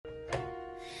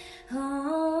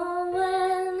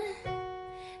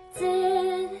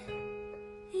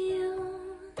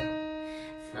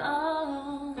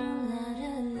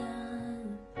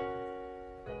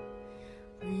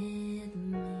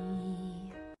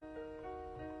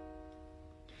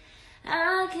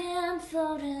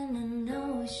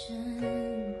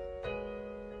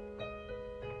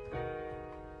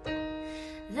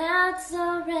that's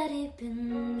already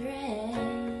been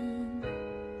drained.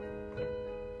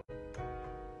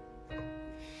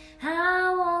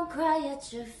 I won't cry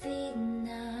at your feet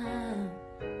now.